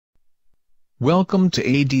Welcome to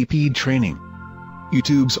ADP Training,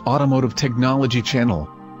 YouTube's automotive technology channel.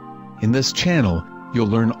 In this channel, you'll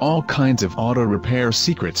learn all kinds of auto repair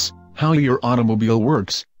secrets, how your automobile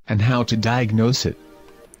works, and how to diagnose it.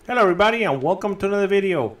 Hello everybody and welcome to another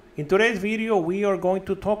video. In today's video we are going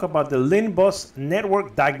to talk about the LIN BUS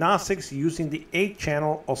Network Diagnostics using the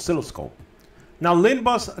 8-channel oscilloscope. Now LIN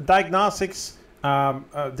BUS Diagnostics,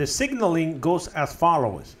 the signaling goes as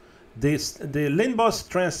follows. The LIN BUS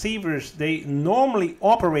transceivers, they normally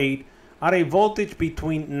operate at a voltage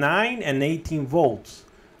between 9 and 18 volts.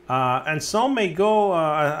 And some may go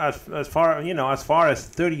as far as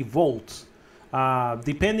 30 volts.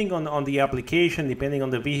 Depending on the application, depending on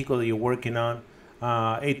the vehicle that you're working on.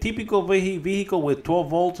 A typical vehicle with 12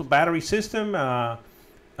 volts battery system,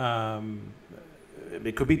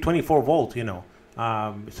 it could be 24 volts,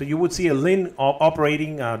 so you would see a LIN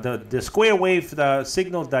operating the square wave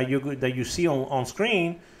signal that you see on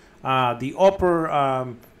screen. The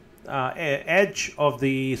upper edge of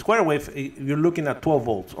the square wave, you're looking at 12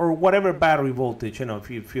 volts or whatever battery voltage.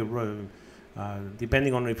 If you're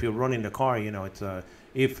depending on if you're running the car, it's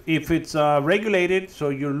if it's regulated, so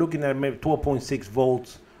you're looking at maybe 12.6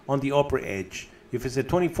 volts on the upper edge. If it's a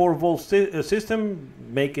 24 volt system,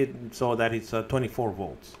 make it so that it's 24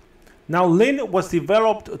 volts. Now LIN was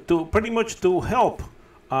developed to pretty much to help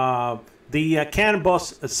the CAN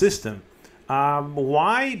bus system.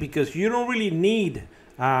 Why? Because you don't really need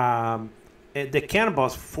the CAN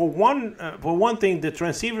bus. For one thing, the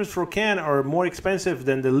transceivers for CAN are more expensive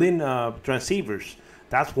than the LIN transceivers.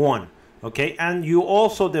 That's one. Okay, and you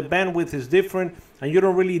also, the bandwidth is different, and you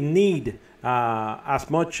don't really need as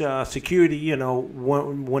much security,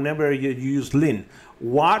 whenever you use LIN.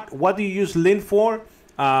 What do you use LIN for?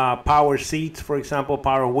 Power seats, for example,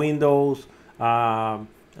 power windows.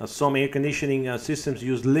 Some air conditioning systems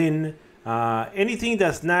use LIN. Anything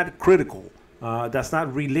that's not critical, that's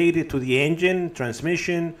not related to the engine,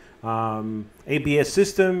 transmission, ABS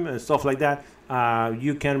system, and stuff like that,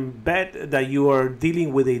 you can bet that you are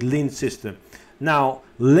dealing with a LIN system. Now,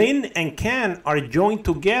 LIN and CAN are joined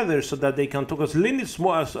together so that they can talk, because LIN is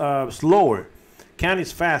more, slower. CAN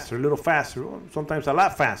is faster, a little faster, sometimes a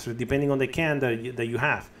lot faster, depending on the CAN that you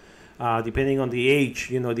have, depending on the age,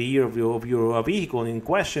 the year of your vehicle in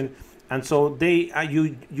question. And so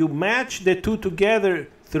you match the two together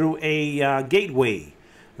through a gateway.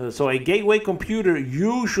 So a gateway computer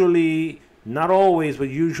usually, not always, but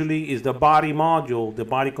usually is the body module. The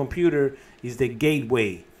body computer is the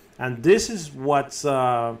gateway. And this is what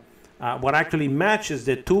actually matches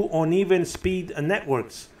the two uneven speed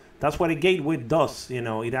networks. That's what a gateway does.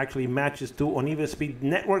 It actually matches two uneven speed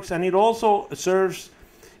networks, and it also serves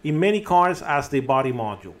in many cars as the body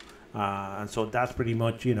module. And so that's pretty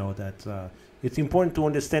much, it's important to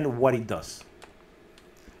understand what it does.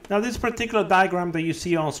 Now, this particular diagram that you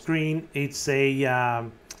see on screen, it's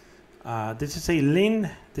a this is a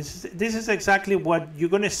LIN. This is exactly what you're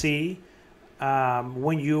going to see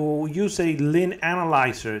when you use a LIN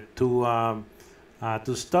analyzer to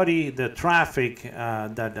study the traffic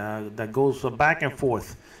that goes back and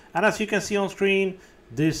forth. And as you can see on screen,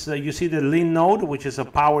 this you see the LIN node, which is a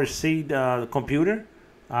power seed computer.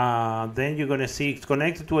 Then you're going to see it's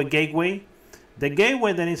connected to a gateway. The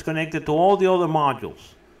gateway then is connected to all the other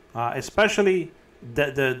modules, especially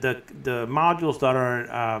the modules that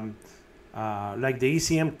are like the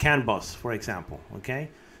ECM CAN bus, for example. Okay,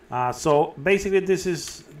 so basically this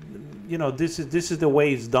is this is the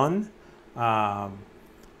way it's done.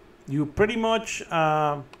 You pretty much,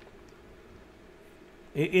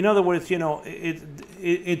 in other words,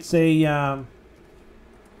 it's a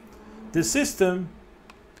the system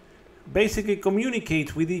basically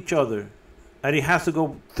communicates with each other, and it has to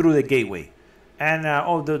go through the gateway. And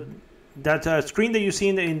that screen that you see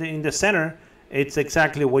in the center, it's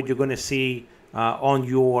exactly what you're going to see on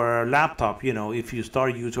your laptop. If you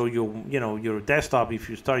start using, or your desktop, if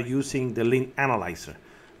you start using the LIN analyzer.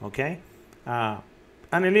 Okay. And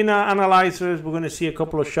the LIN analyzers, we're going to see a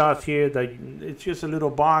couple of shots here. That it's just a little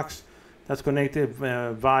box that's connected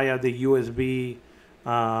via the USB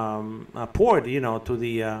port, to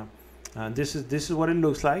the. This is what it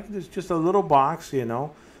looks like. It's just a little box,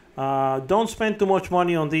 Don't spend too much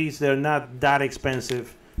money on these. They're not that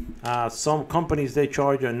expensive. Some companies, they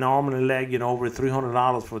charge an arm and a leg, over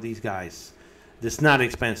 $300 for these guys. It's not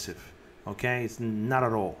expensive. Okay, it's not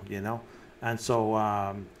at all, And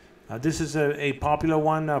so. This is a popular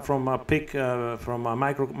one from PIC, from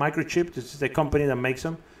Microchip. This is the company that makes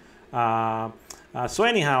them. So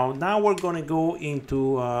anyhow, now we're going to go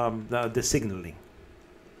into the signaling.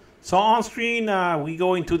 So on screen, we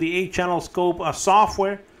go into the 8-channel scope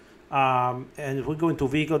software. And if we go into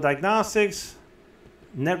vehicle diagnostics,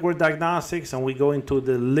 network diagnostics, and we go into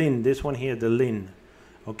the LIN, this one here, the LIN.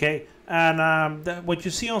 Okay, and what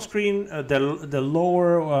you see on screen, the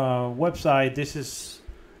lower website, this is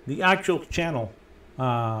the actual channel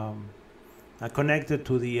connected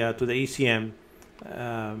to the ECM.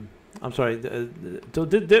 I'm sorry.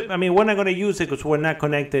 I mean, we're not going to use it because we're not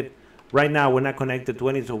connected right now. We're not connected to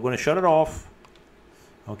anything, so we're going to shut it off.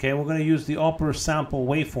 Okay, we're going to use the upper sample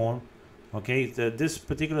waveform. Okay, this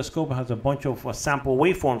particular scope has a bunch of sample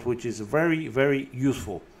waveforms, which is very, very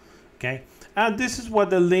useful. Okay, and this is what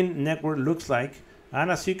the LIN network looks like. And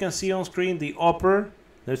as you can see on screen, the upper,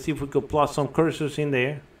 let's see if we could plot some cursors in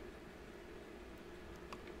there.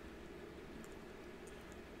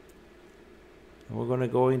 We're going to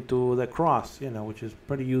go into the cross, which is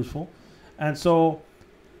pretty useful. And so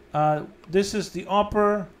this is the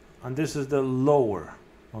upper and this is the lower,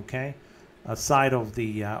 okay, side of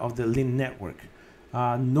the LIN network.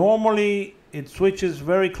 Normally it switches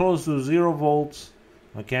very close to 0 volts,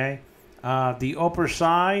 okay. The upper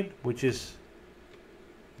side, which is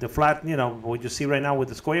the flat, what you see right now with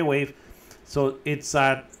the square wave, so it's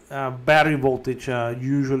at battery voltage,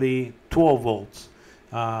 usually 12 volts.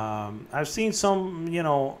 I've seen some,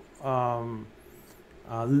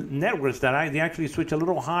 networks that they actually switch a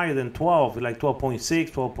little higher than 12, like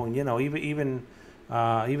 12.6, 12.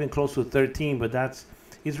 Even close to 13. But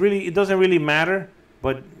it doesn't really matter.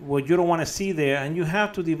 But what you don't want to see there, and you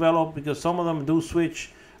have to develop, because some of them do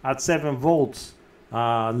switch at 7 volts.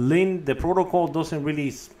 LIN, the protocol doesn't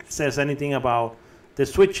really says anything about the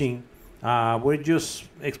switching. We're just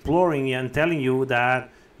exploring and telling you that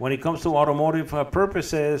when it comes to automotive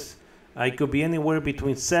purposes, it could be anywhere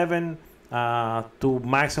between 7 to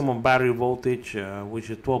maximum battery voltage, which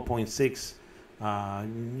is 12.6.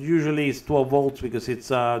 Usually it's 12 volts because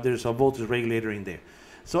there's a voltage regulator in there.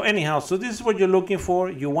 So anyhow, so this is what you're looking for.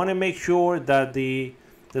 You want to make sure that the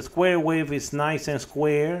square wave is nice and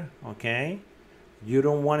square, okay? You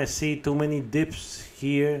don't want to see too many dips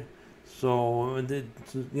here. So,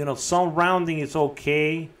 some rounding is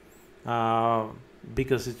okay.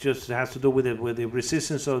 Because it just has to do with the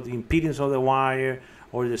resistance of the impedance of the wire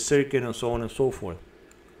or the circuit and so on and so forth.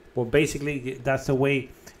 But basically, that's the way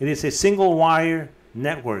it is. A single wire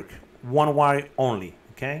network, one wire only.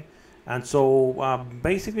 Okay, and so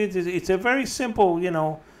basically, it's a very simple. You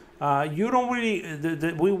don't really.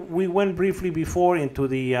 We went briefly before into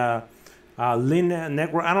the LIN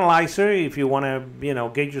network analyzer. If you want to,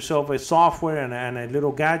 get yourself a software and a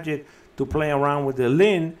little gadget to play around with the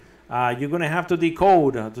LIN. You're going to have to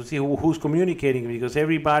decode to see who's communicating, because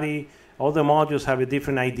all the modules have a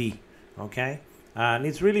different ID, okay? And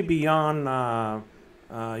it's really beyond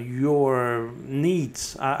your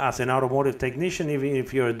needs as an automotive technician, even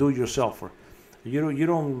if you're a do-yourselfer. You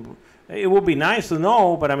don't. It would be nice to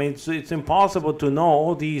know, but I mean, it's impossible to know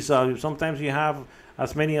all these. Sometimes you have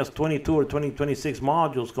as many as 22 or 26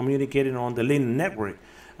 modules communicating on the LIN network.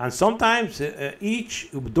 And sometimes each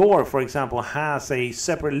door, for example, has a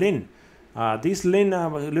separate LIN. These LIN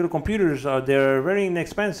little computers, they're very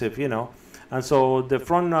inexpensive, And so the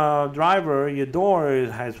front driver, your door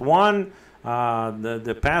has one.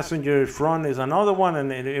 The passenger front is another one,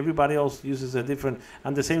 and everybody else uses a different.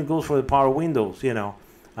 And the same goes for the power windows,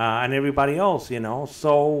 and everybody else,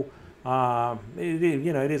 So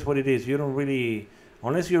it is what it is. You don't really.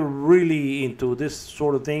 Unless you're really into this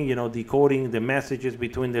sort of thing, decoding the messages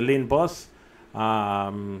between the LIN bus,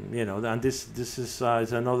 and this is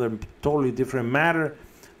another totally different matter,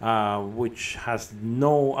 which has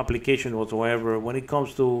no application whatsoever when it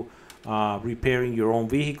comes to repairing your own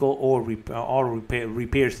vehicle or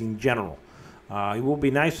repairs in general. It would be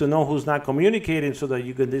nice to know who's not communicating so that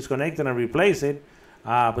you can disconnect it and replace it.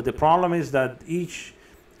 But the problem is that each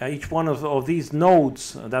one of these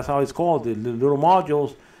nodes, that's how it's called, the little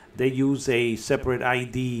modules, they use a separate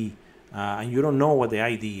ID, and you don't know what the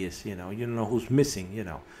ID is, you don't know who's missing,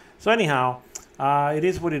 So anyhow, it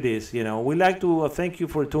is what it is, We'd like to thank you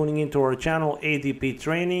for tuning into our channel, ADP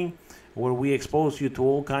Training, where we expose you to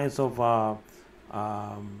all kinds of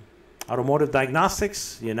automotive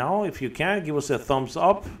diagnostics, If you can, give us a thumbs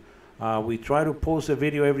up. We try to post a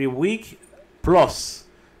video every week, plus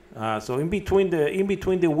so in between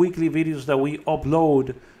the weekly videos that we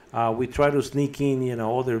upload, we try to sneak in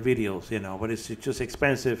other videos, but it's just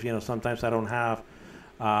expensive. Sometimes I don't have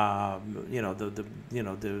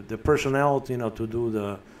the personnel to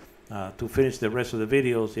do to finish the rest of the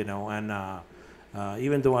videos, and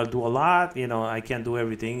even though I do a lot, I can't do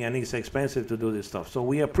everything, and it's expensive to do this stuff. So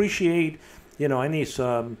we appreciate any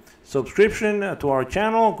subscription to our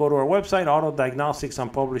channel. Go to our website,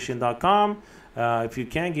 autodiagnosticsunpublishing.com. If you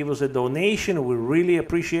can, give us a donation. We really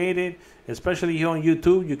appreciate it, especially here on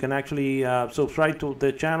YouTube. You can actually subscribe to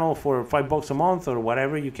the channel for $5 a month or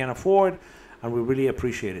whatever you can afford, and we really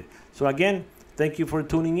appreciate it. So again, thank you for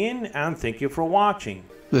tuning in, and thank you for watching.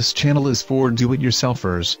 This channel is for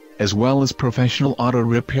do-it-yourselfers, as well as professional auto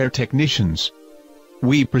repair technicians.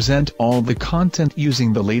 We present all the content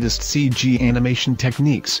using the latest CG animation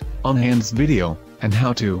techniques, on-hands video, and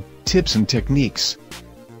how-to tips and techniques.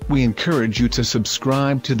 We encourage you to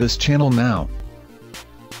subscribe to this channel now.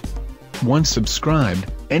 Once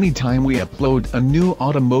subscribed, anytime we upload a new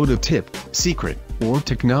automotive tip, secret, or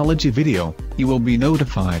technology video, you will be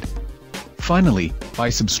notified. Finally, by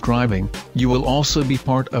subscribing, you will also be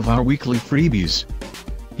part of our weekly freebies.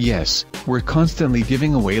 Yes, we're constantly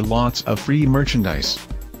giving away lots of free merchandise.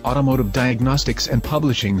 Automotive Diagnostics and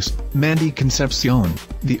Publishing's Mandy Concepcion,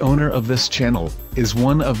 the owner of this channel, is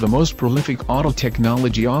one of the most prolific auto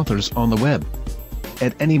technology authors on the web.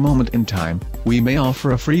 At any moment in time, we may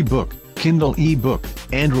offer a free book, Kindle e-book,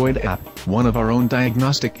 Android app, one of our own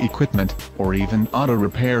diagnostic equipment, or even auto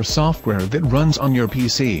repair software that runs on your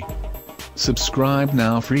PC. Subscribe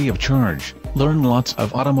now free of charge, learn lots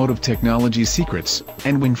of automotive technology secrets,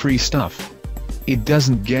 and win free stuff. It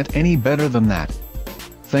doesn't get any better than that.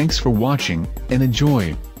 Thanks for watching, and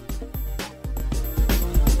enjoy.